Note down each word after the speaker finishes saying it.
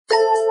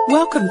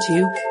Welcome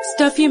to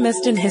Stuff You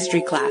Missed in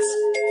History Class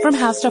from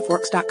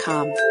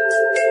HowStuffWorks.com.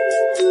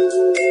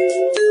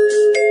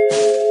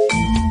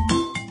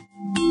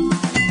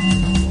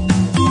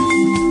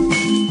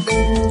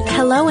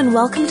 Hello and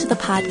welcome to the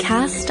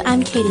podcast.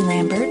 I'm Katie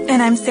Lambert.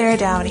 And I'm Sarah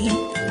Dowdy.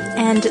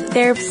 And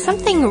there's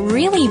something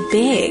really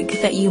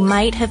big that you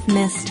might have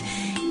missed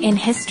in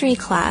history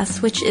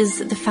class, which is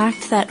the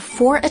fact that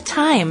for a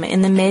time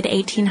in the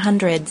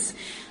mid-1800s,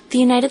 the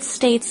United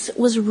States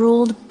was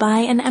ruled by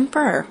an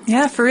emperor.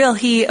 Yeah, for real.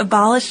 He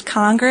abolished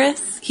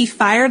Congress, he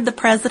fired the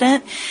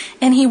president,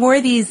 and he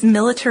wore these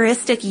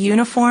militaristic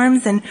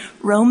uniforms and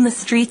roamed the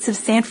streets of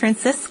San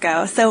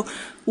Francisco. So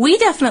we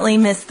definitely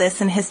missed this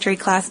in history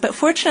class, but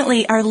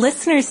fortunately our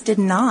listeners did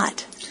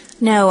not.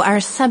 No, our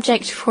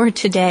subject for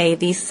today,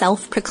 the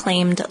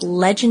self-proclaimed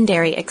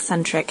legendary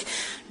eccentric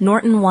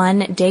Norton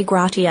I de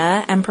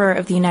Gratia, Emperor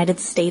of the United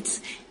States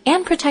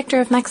and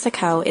Protector of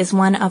Mexico, is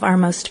one of our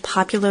most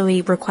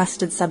popularly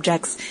requested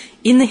subjects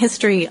in the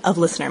history of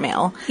listener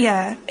mail.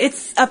 Yeah,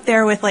 it's up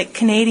there with like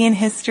Canadian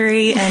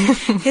history and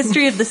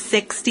history of the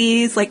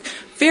 60s, like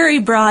very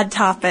broad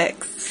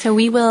topics. So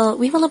we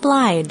will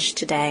oblige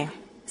today.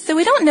 So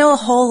we don't know a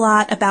whole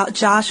lot about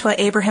Joshua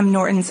Abraham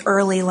Norton's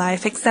early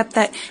life, except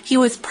that he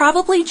was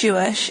probably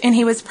Jewish, and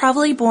he was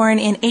probably born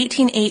in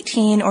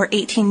 1818 or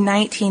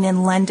 1819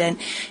 in London.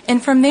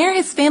 And from there,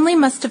 his family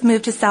must have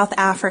moved to South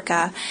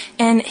Africa,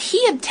 and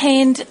he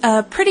obtained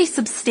a pretty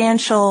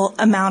substantial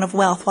amount of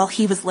wealth while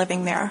he was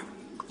living there.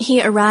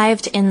 He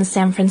arrived in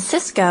San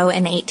Francisco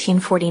in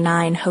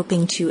 1849,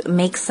 hoping to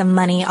make some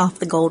money off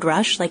the gold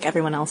rush like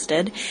everyone else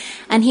did.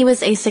 And he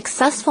was a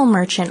successful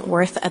merchant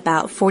worth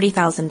about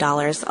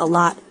 $40,000, a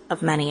lot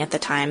of money at the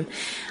time.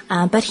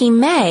 But he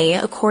may,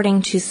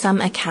 according to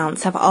some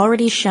accounts, have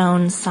already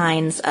shown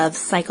signs of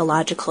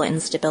psychological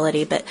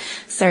instability. But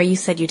Sarah, you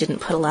said you didn't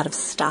put a lot of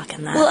stock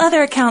in that. Well,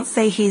 other accounts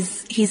say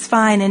he's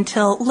fine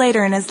until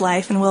later in his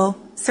life, and we'll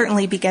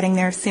certainly be getting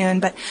there soon,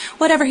 but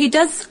whatever, he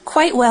does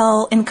quite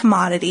well in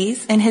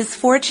commodities, and his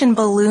fortune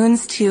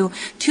balloons to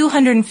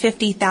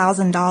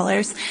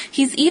 $250,000.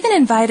 He's even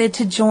invited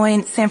to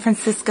join San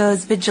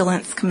Francisco's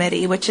Vigilance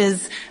Committee, which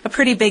is a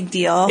pretty big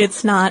deal.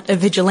 It's not a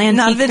vigilante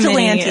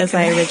committee, as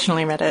I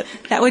originally read it.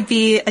 That would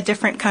be a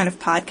different kind of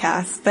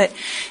podcast. But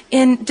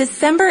in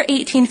December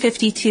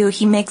 1852,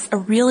 he makes a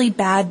really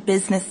bad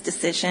business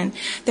decision.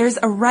 There's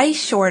a rice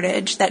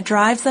shortage that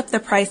drives up the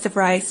price of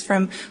rice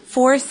from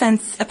 4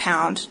 cents a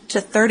pound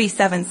to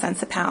 37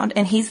 cents a pound,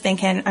 and he's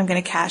thinking, I'm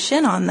going to cash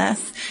in on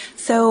this.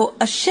 So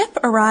a ship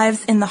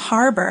arrives in the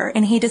harbor,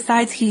 and he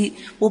decides he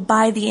will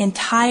buy the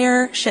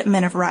entire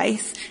shipment of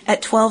rice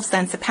at 12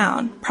 cents a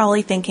pound,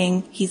 probably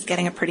thinking he's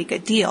getting a pretty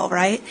good deal,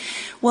 right?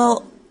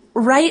 Well,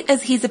 right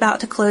as he's about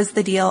to close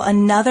the deal,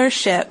 another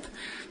ship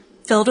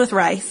filled with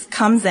rice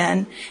comes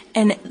in,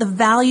 and the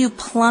value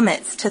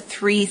plummets to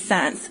 3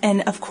 cents.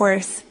 And of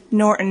course,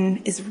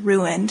 Norton is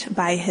ruined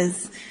by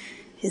his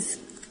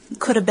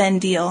could-have-been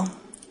deal.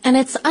 And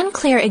it's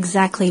unclear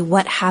exactly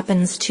what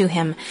happens to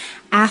him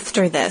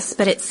after this,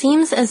 but it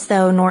seems as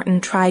though Norton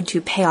tried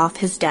to pay off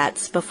his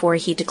debts before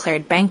he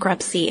declared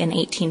bankruptcy in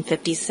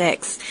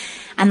 1856.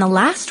 And the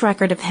last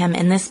record of him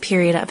in this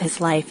period of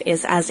his life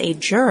is as a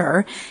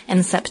juror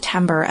in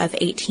September of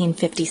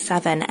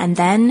 1857, and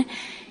then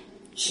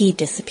he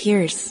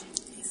disappears.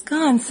 He's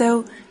gone.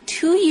 So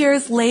 2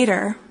 years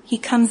later, he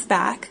comes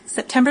back,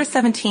 September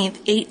 17th,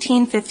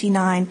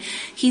 1859.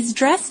 He's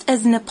dressed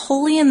as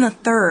Napoleon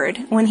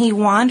III when he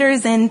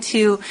wanders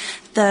into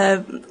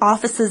the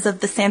offices of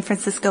the San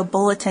Francisco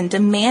Bulletin,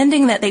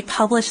 demanding that they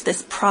publish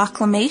this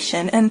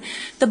proclamation. And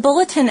the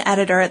Bulletin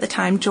editor at the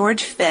time,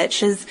 George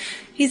Fitch,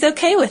 he's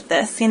okay with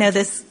this,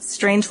 this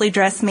strangely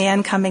dressed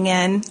man coming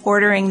in,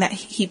 ordering that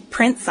he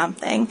print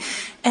something,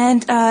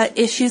 and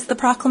issues the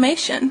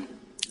proclamation.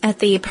 At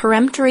the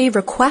peremptory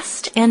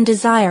request and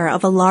desire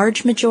of a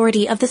large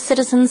majority of the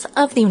citizens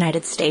of the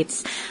United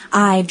States,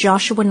 I,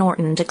 Joshua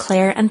Norton,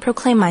 declare and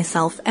proclaim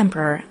myself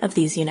Emperor of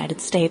these United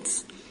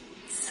States.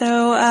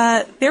 So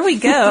there we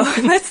go.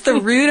 That's the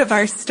root of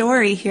our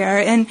story here.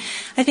 And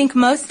I think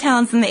most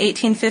towns in the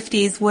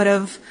 1850s would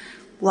have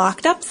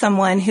locked up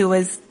someone who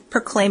was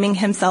proclaiming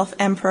himself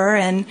emperor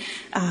and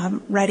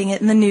writing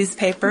it in the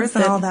newspapers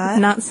and all that.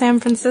 Not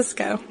San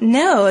Francisco.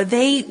 No,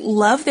 they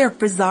love their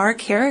bizarre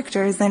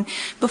characters. And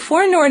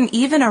before Norton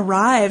even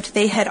arrived,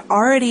 they had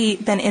already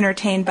been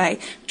entertained by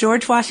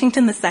George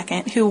Washington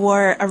II, who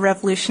wore a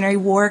Revolutionary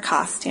War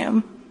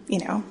costume.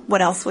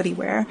 What else would he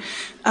wear?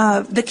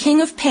 The King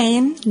of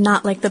Pain.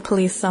 Not like the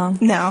Police song.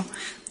 No.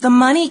 The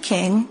Money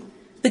King,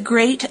 the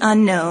Great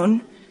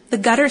Unknown, the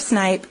Gutter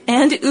Snipe,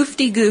 and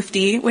Oofty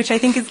Goofty, which I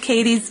think is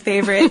Katie's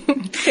favorite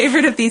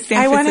of these San Francisco characters.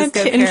 I wanted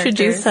to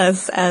introduce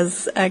us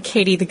as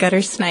Katie the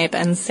Gutter Snipe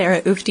and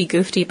Sarah Oofty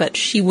Goofty, but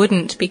she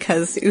wouldn't,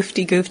 because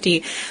Oofty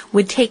Goofty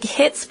would take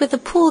hits with a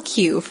pool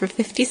cue for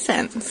 50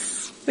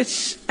 cents.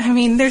 Which,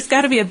 there's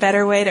got to be a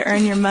better way to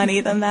earn your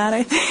money than that,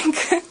 I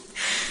think.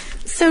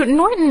 So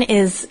Norton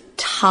is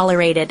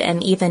tolerated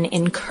and even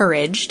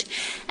encouraged,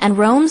 and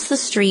roams the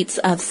streets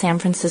of San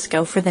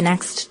Francisco for the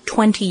next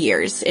 20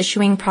 years,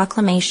 issuing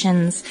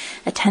proclamations,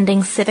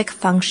 attending civic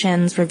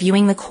functions,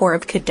 reviewing the Corps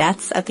of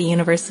Cadets at the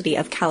University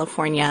of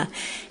California,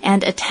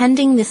 and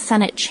attending the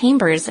Senate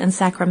chambers in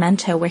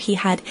Sacramento, where he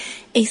had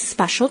a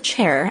special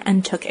chair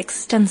and took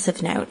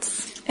extensive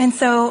notes. And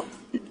so,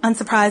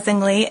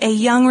 unsurprisingly, a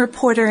young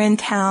reporter in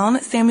town,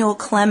 Samuel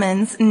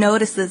Clemens,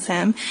 notices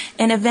him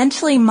and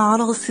eventually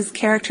models his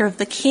character of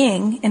the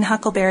king in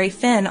Huckleberry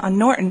Finn on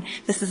Norton.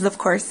 This is, of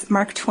course,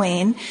 Mark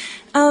Twain.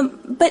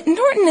 But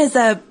Norton is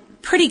a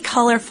pretty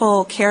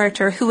colorful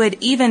character who would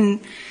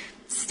even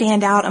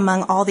stand out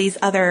among all these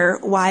other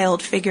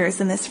wild figures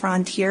in this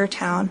frontier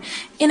town.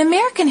 In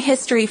American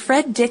history,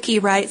 Fred Dickey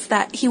writes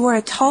that he wore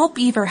a tall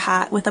beaver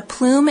hat with a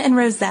plume and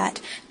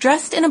rosette,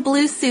 dressed in a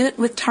blue suit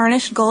with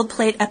tarnished gold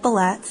plate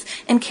epaulets,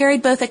 and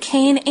carried both a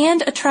cane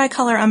and a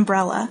tricolor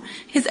umbrella.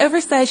 His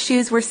oversized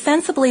shoes were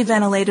sensibly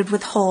ventilated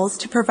with holes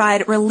to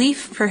provide relief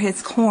for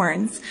his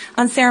horns.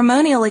 On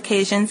ceremonial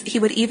occasions, he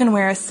would even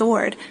wear a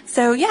sword.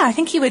 So, yeah, I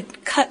think he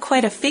would cut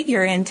quite a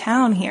figure in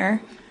town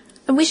here.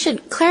 We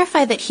should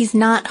clarify that he's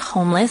not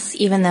homeless,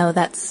 even though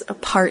that's a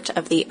part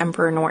of the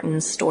Emperor Norton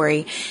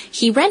story.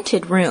 He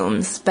rented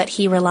rooms, but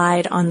he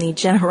relied on the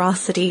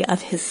generosity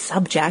of his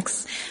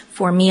subjects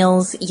for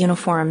meals,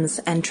 uniforms,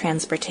 and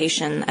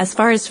transportation. As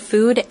far as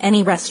food,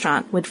 any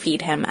restaurant would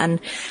feed him, and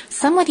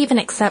some would even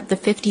accept the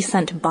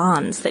 50-cent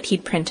bonds that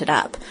he'd printed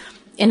up.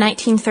 In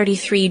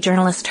 1933,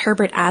 journalist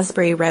Herbert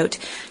Asbury wrote,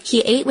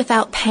 "He ate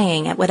without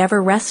paying at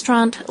whatever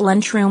restaurant,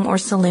 lunchroom, or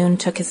saloon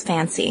took his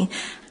fancy.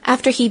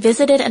 After he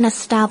visited an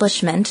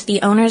establishment,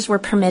 the owners were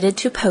permitted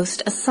to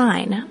post a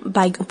sign,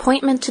 by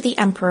appointment to the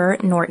Emperor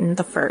Norton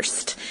I.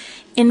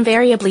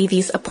 Invariably,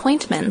 these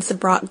appointments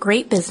brought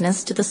great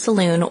business to the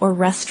saloon or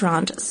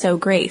restaurant so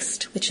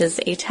graced," which is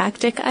a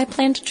tactic I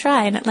plan to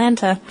try in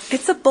Atlanta.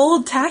 It's a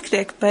bold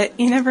tactic, but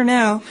you never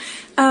know.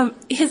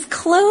 His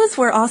clothes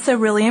were also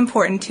really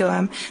important to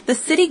him. The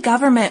city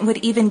government would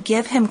even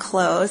give him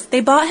clothes.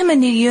 They bought him a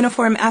new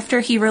uniform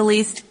after he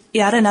released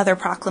yet another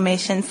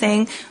proclamation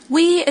saying,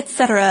 "We,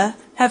 etc.,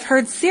 have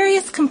heard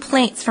serious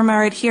complaints from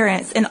our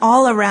adherents and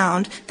all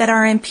around that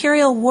our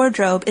imperial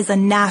wardrobe is a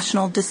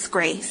national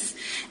disgrace.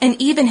 And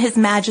even His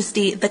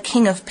Majesty, the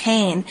King of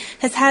Pain,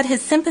 has had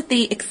his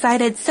sympathy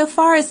excited so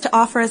far as to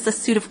offer us a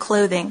suit of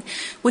clothing,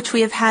 which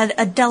we have had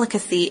a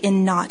delicacy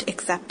in not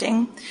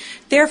accepting.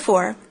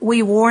 Therefore,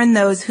 we warn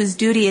those whose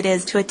duty it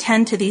is to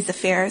attend to these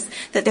affairs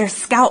that their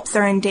scalps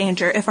are in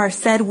danger if our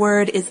said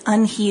word is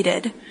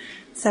unheeded."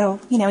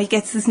 So, he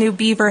gets his new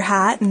beaver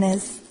hat and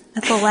his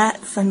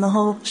epaulets and the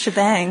whole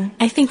shebang.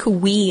 I think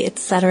We,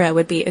 etc.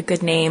 would be a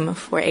good name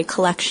for a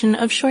collection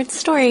of short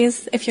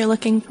stories if you're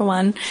looking for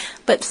one.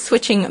 But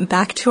switching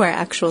back to our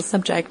actual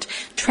subject,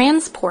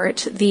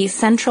 transport, the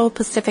Central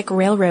Pacific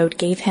Railroad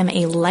gave him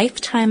a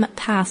lifetime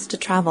pass to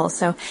travel,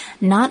 so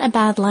not a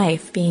bad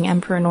life being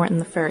Emperor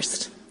Norton I.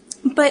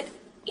 But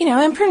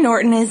Emperor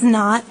Norton is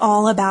not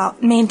all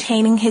about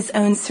maintaining his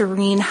own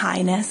serene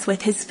highness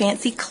with his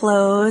fancy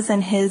clothes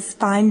and his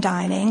fine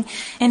dining,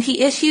 and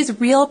he issues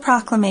real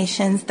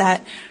proclamations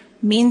that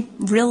mean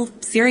real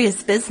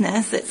serious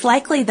business. It's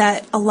likely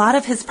that a lot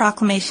of his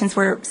proclamations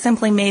were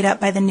simply made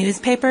up by the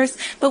newspapers,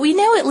 but we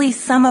know at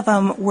least some of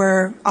them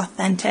were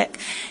authentic.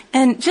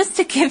 And just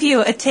to give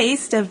you a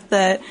taste of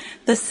the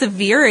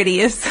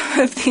severity of some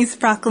of these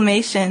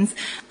proclamations,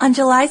 on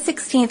July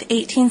 16th,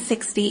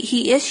 1860,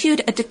 he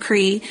issued a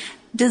decree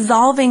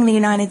dissolving the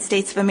United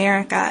States of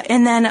America.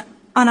 And then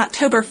on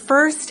October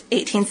 1st,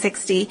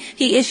 1860,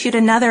 he issued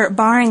another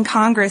barring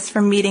Congress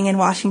from meeting in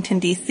Washington,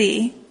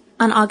 D.C.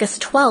 On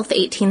August 12,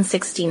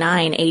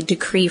 1869, a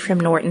decree from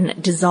Norton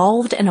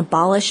dissolved and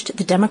abolished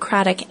the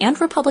Democratic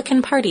and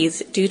Republican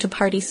parties due to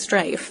party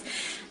strife.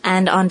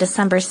 And on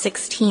December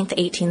 16,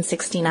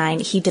 1869,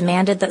 he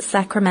demanded that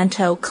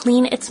Sacramento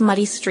clean its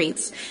muddy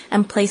streets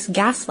and place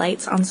gas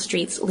lights on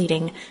streets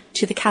leading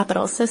to the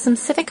Capitol. So some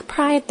civic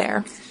pride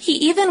there. He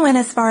even went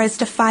as far as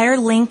to fire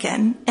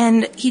Lincoln,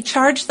 and he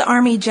charged the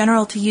Army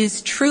General to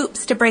use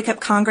troops to break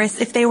up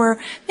Congress if they were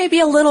maybe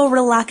a little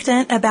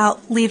reluctant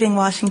about leaving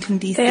Washington,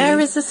 D.C. They are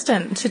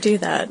resistant to do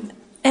that.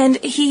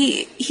 And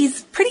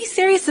he's pretty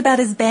serious about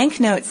his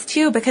banknotes,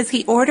 too, because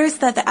he orders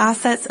that the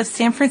assets of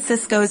San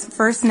Francisco's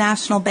First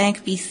National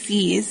Bank be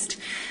seized.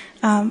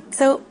 A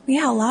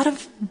lot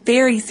of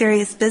very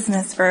serious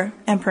business for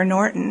Emperor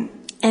Norton.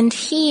 And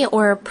he,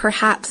 or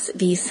perhaps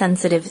the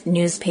sensitive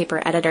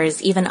newspaper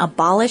editors, even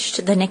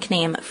abolished the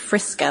nickname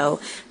Frisco,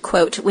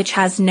 quote, "which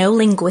has no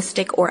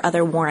linguistic or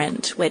other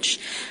warrant," which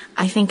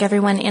I think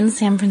everyone in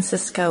San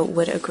Francisco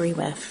would agree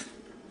with.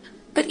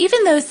 But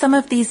even though some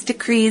of these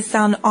decrees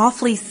sound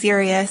awfully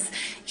serious,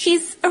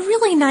 he's a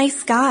really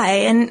nice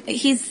guy, and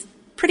he's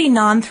pretty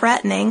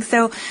non-threatening.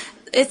 So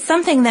it's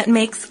something that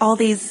makes all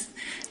these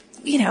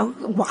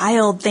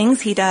wild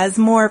things he does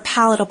more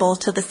palatable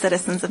to the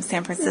citizens of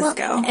San Francisco.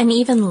 Well, and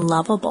even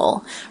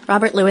lovable.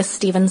 Robert Louis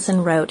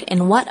Stevenson wrote,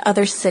 "In what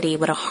other city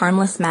would a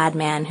harmless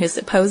madman who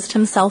supposed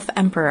himself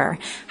emperor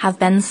have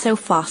been so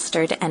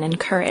fostered and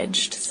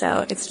encouraged?"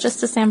 So it's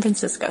just a San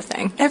Francisco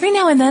thing. Every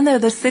now and then, though,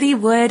 the city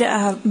would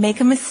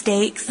make a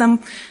mistake. Some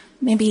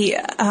maybe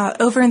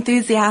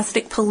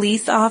overenthusiastic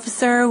police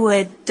officer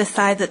would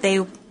decide that they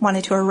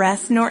wanted to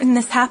arrest Norton.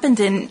 This happened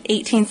in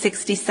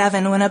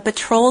 1867 when a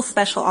patrol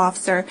special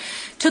officer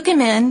took him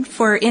in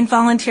for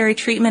involuntary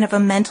treatment of a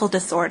mental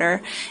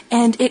disorder,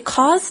 and it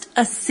caused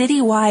a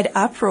citywide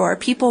uproar.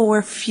 People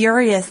were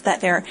furious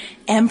that their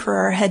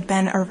emperor had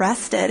been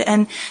arrested,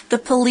 and the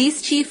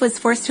police chief was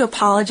forced to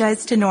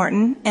apologize to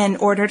Norton and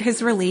ordered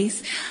his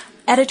release.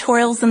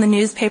 Editorials in the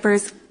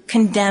newspapers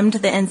condemned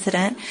the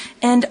incident,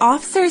 and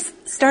officers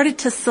started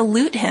to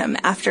salute him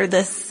after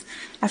this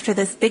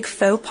big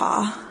faux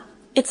pas.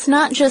 It's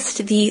not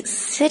just the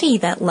city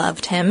that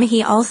loved him.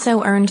 He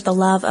also earned the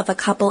love of a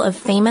couple of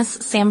famous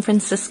San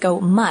Francisco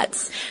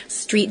mutts,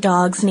 street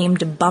dogs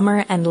named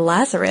Bummer and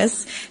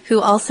Lazarus,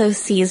 who also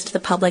seized the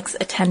public's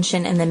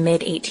attention in the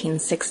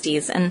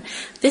mid-1860s. And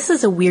this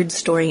is a weird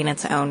story in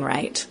its own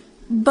right.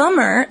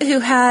 Bummer, who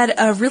had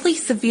a really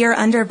severe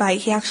underbite,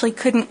 he actually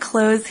couldn't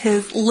close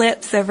his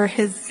lips over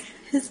his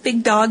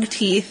big dog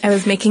teeth. I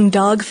was making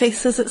dog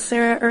faces at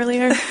Sarah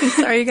earlier. I'm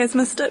sorry you guys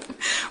missed it.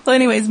 Well,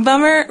 anyways,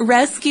 Bummer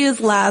rescues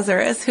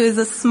Lazarus, who is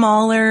a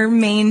smaller,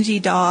 mangy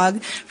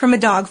dog, from a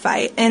dog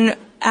fight. And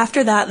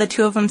after that, the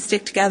two of them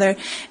stick together.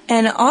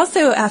 And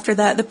also after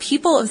that, the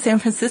people of San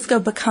Francisco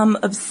become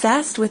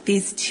obsessed with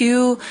these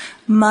two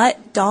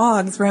mutt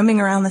dogs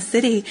roaming around the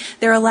city.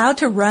 They're allowed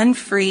to run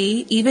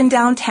free, even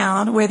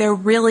downtown, where there are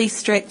really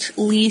strict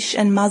leash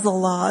and muzzle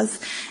laws.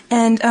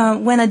 And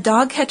when a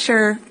dog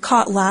catcher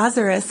caught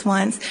Lazarus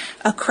once,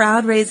 a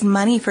crowd raised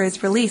money for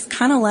his release,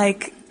 kind of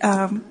like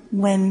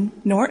when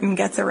Norton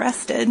gets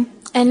arrested.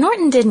 And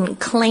Norton didn't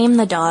claim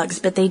the dogs,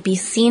 but they'd be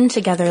seen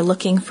together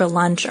looking for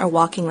lunch or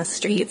walking the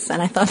streets.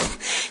 And I thought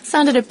it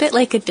sounded a bit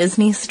like a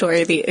Disney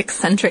story, the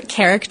eccentric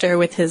character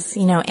with his,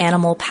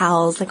 animal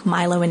pals like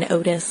Milo and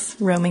Otis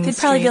roaming the streets.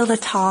 They'd probably be able to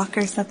talk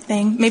or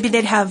something. Maybe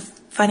they'd have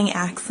funny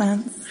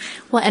accents.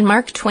 Well, and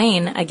Mark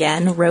Twain,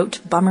 again, wrote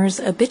Bummer's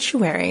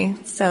obituary.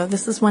 So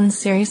this is one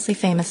seriously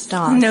famous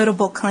dog.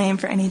 Notable claim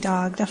for any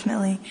dog,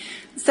 definitely.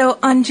 So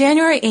on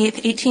January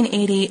 8th,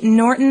 1880,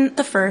 Norton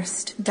I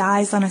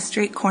dies on a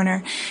street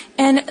corner.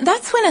 And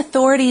that's when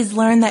authorities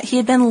learned that he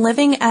had been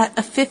living at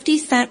a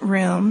 50-cent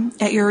room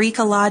at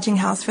Eureka Lodging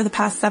House for the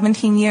past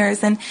 17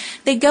 years. And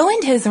they go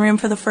into his room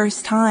for the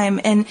first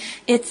time, and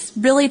it's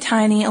really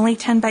tiny, only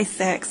 10 by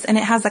 6. And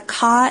it has a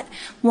cot,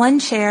 one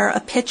chair,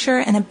 a pitcher,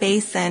 and a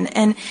basin.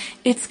 And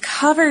it's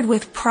covered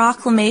with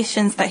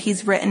proclamations that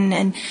he's written,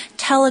 and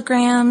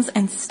telegrams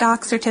and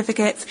stock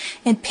certificates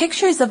and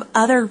pictures of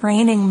other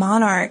reigning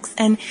monarchs.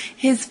 And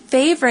his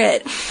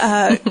favorite,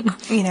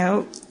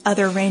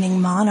 other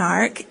reigning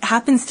monarch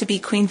happens to be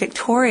Queen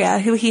Victoria,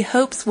 who he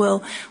hopes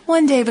will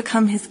one day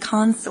become his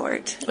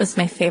consort. It was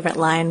my favorite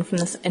line from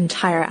this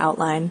entire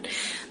outline.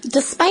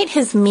 Despite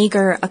his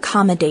meager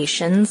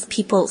accommodations,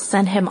 people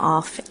sent him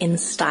off in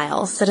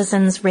style.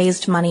 Citizens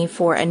raised money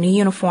for a new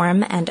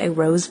uniform and a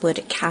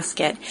rosewood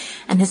casket,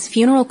 and his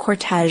funeral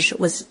cortege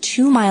was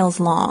 2 miles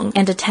long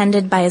and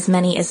attended by as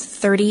many as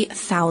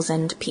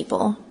 30,000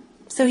 people.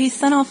 So he's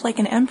sent off like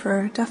an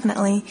emperor,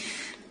 definitely.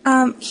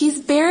 He's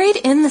buried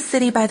in the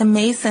city by the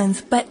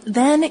Masons, but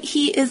then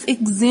he is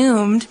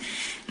exhumed,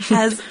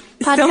 as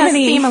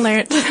theme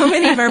alert. So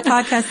many of our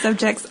podcast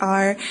subjects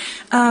are.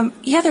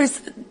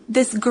 There's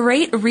this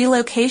great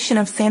relocation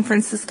of San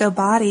Francisco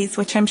bodies,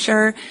 which I'm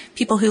sure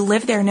people who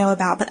live there know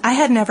about, but I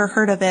had never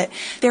heard of it.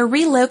 They're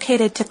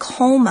relocated to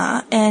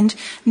Colma, and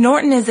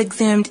Norton is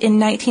exhumed in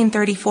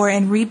 1934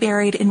 and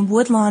reburied in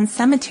Woodlawn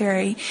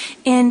Cemetery.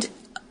 And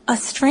a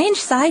strange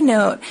side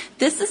note,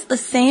 this is the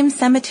same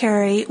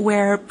cemetery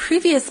where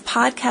previous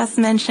podcast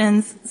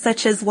mentions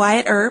such as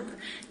Wyatt Earp,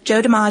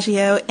 Joe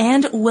DiMaggio,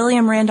 and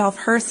William Randolph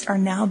Hearst are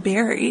now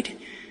buried.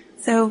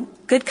 So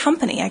good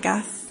company, I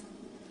guess.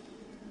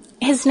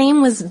 His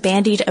name was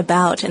bandied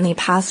about in the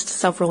past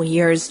several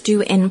years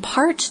due in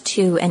part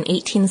to an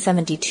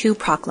 1872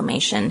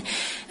 proclamation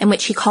in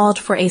which he called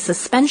for a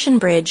suspension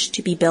bridge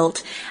to be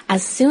built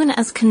as soon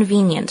as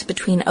convenient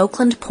between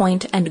Oakland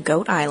Point and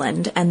Goat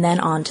Island and then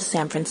on to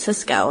San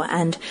Francisco.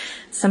 And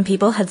some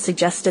people had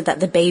suggested that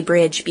the Bay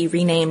Bridge be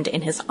renamed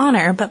in his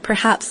honor, but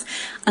perhaps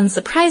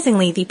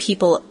unsurprisingly, the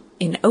people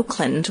in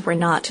Oakland were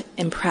not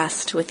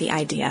impressed with the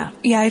idea.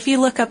 Yeah, if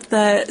you look up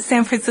the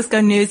San Francisco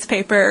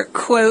newspaper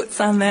quotes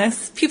on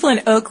this, people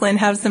in Oakland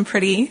have some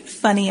pretty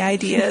funny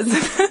ideas,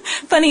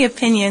 funny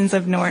opinions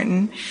of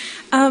Norton.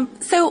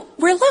 So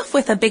we're left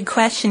with a big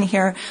question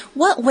here.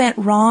 What went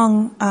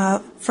wrong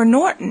for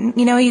Norton?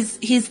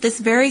 He's this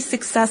very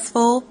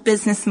successful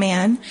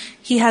businessman.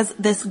 He has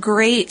this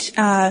great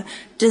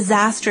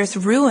disastrous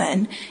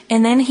ruin,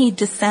 and then he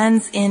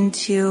descends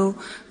into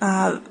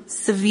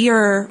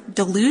severe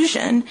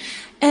delusion.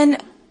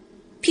 And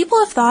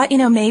people have thought,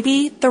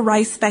 maybe the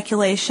rice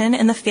speculation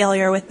and the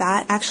failure with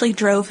that actually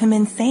drove him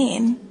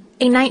insane.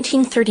 A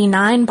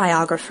 1939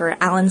 biographer,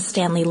 Alan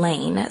Stanley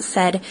Lane,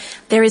 said,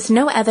 "There is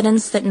no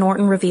evidence that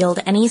Norton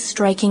revealed any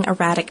striking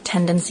erratic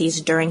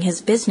tendencies during his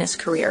business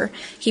career.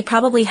 He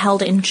probably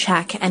held in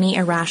check any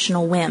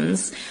irrational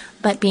whims,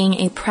 but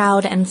being a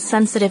proud and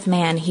sensitive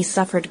man, he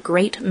suffered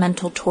great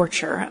mental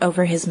torture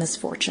over his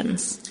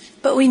misfortunes."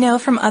 But we know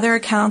from other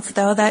accounts,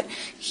 though, that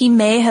he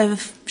may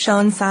have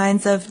shown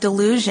signs of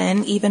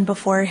delusion even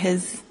before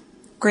his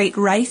great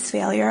rice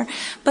failure.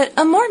 But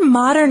a more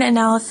modern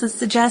analysis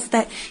suggests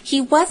that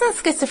he wasn't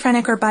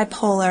schizophrenic or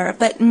bipolar,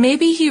 but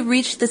maybe he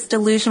reached this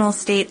delusional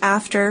state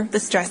after the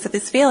stress of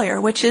his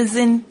failure, which is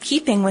in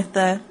keeping with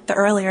the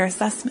earlier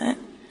assessment.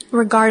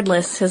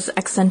 Regardless, his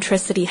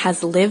eccentricity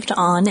has lived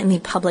on in the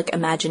public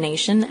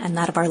imagination and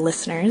that of our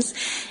listeners.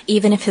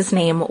 Even if his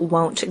name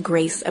won't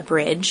grace a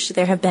bridge,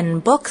 there have been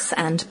books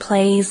and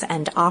plays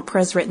and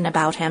operas written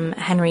about him,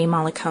 Henry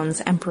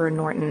Mollicone's Emperor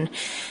Norton.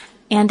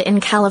 And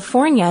in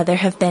California, there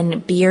have been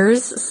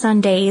beers,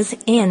 sundaes,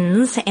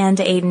 inns, and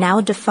a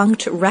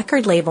now-defunct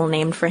record label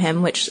named for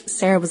him, which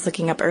Sarah was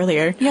looking up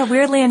earlier. Yeah,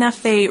 weirdly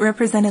enough, they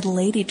represented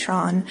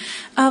Ladytron.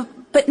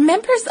 But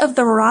members of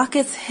the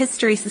Raucous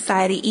History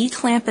Society, E.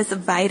 Clampus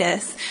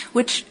Vitus,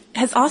 which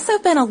has also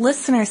been a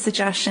listener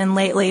suggestion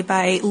lately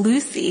by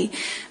Lucy,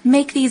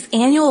 make these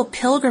annual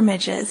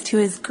pilgrimages to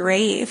his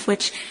grave,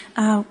 which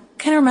kind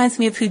of reminds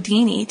me of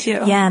Houdini,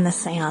 too. Yeah, and the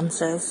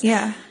seances.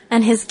 Yeah.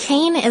 And his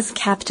cane is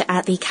kept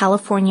at the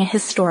California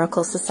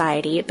Historical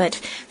Society, but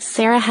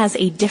Sarah has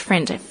a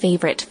different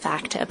favorite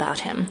fact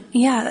about him.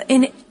 Yeah,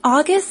 in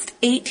August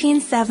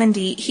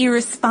 1870, he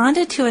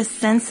responded to a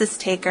census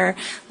taker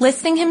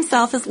listing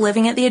himself as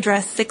living at the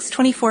address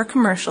 624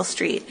 Commercial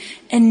Street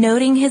and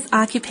noting his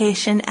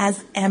occupation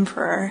as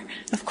emperor.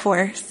 Of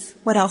course,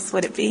 what else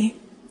would it be?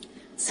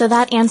 So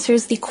that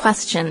answers the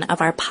question of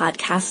our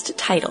podcast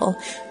title,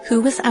 Who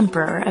was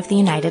Emperor of the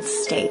United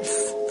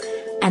States?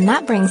 And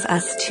that brings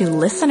us to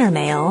listener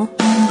mail.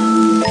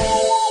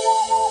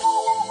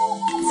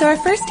 So our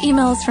first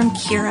email is from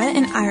Kira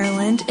in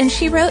Ireland, and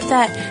she wrote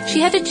that she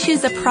had to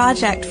choose a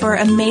project for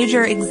a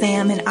major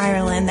exam in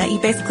Ireland that you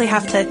basically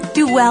have to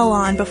do well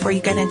on before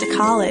you get into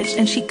college,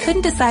 and she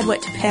couldn't decide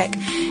what to pick.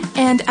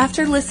 And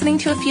after listening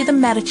to a few of the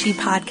Medici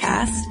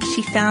podcasts,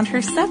 she found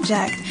her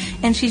subject,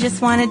 and she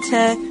just wanted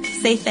to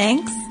say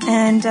thanks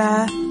and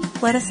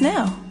let us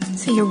know.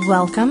 So you're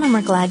welcome, and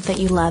we're glad that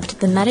you loved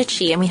the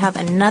Medici. And we have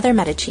another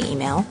Medici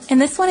email. And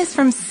this one is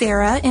from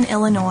Sarah in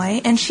Illinois,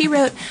 and she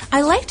wrote,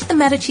 I liked the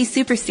Medici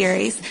Super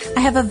Series.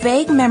 I have a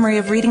vague memory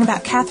of reading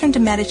about Catherine de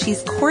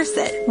Medici's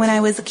corset when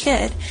I was a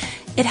kid.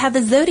 It had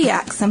the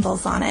zodiac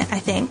symbols on it, I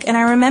think, and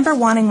I remember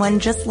wanting one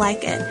just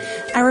like it.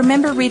 I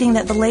remember reading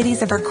that the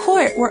ladies of her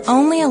court were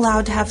only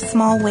allowed to have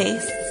small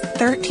waists,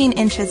 13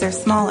 inches or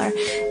smaller.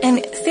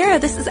 And Sarah,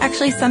 this is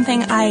actually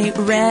something I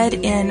read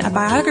in a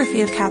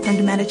biography of Catherine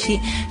de Medici.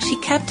 She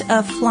kept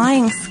a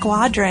flying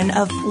squadron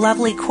of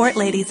lovely court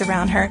ladies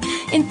around her,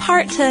 in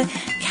part to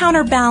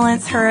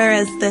counterbalance her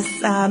as this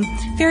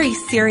very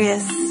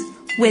serious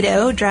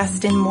widow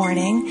dressed in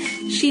mourning.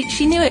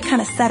 She knew it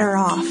kind of set her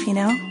off, you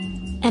know?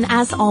 And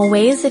as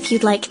always, if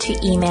you'd like to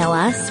email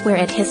us, we're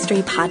at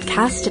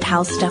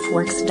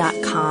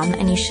historypodcast@howstuffworks.com.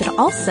 And you should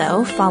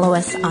also follow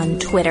us on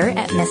Twitter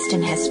at Missed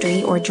in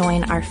History or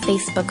join our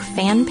Facebook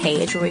fan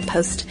page where we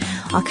post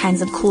all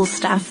kinds of cool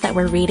stuff that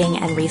we're reading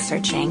and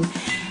researching.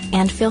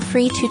 And feel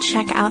free to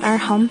check out our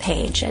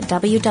homepage at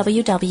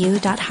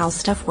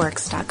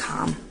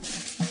www.howstuffworks.com.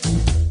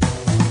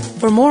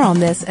 For more on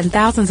this and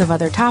thousands of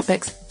other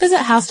topics, visit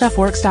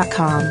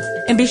howstuffworks.com.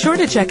 And be sure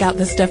to check out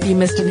the Stuff You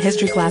Missed in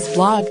History Class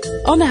vlog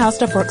on the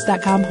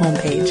howstuffworks.com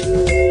homepage.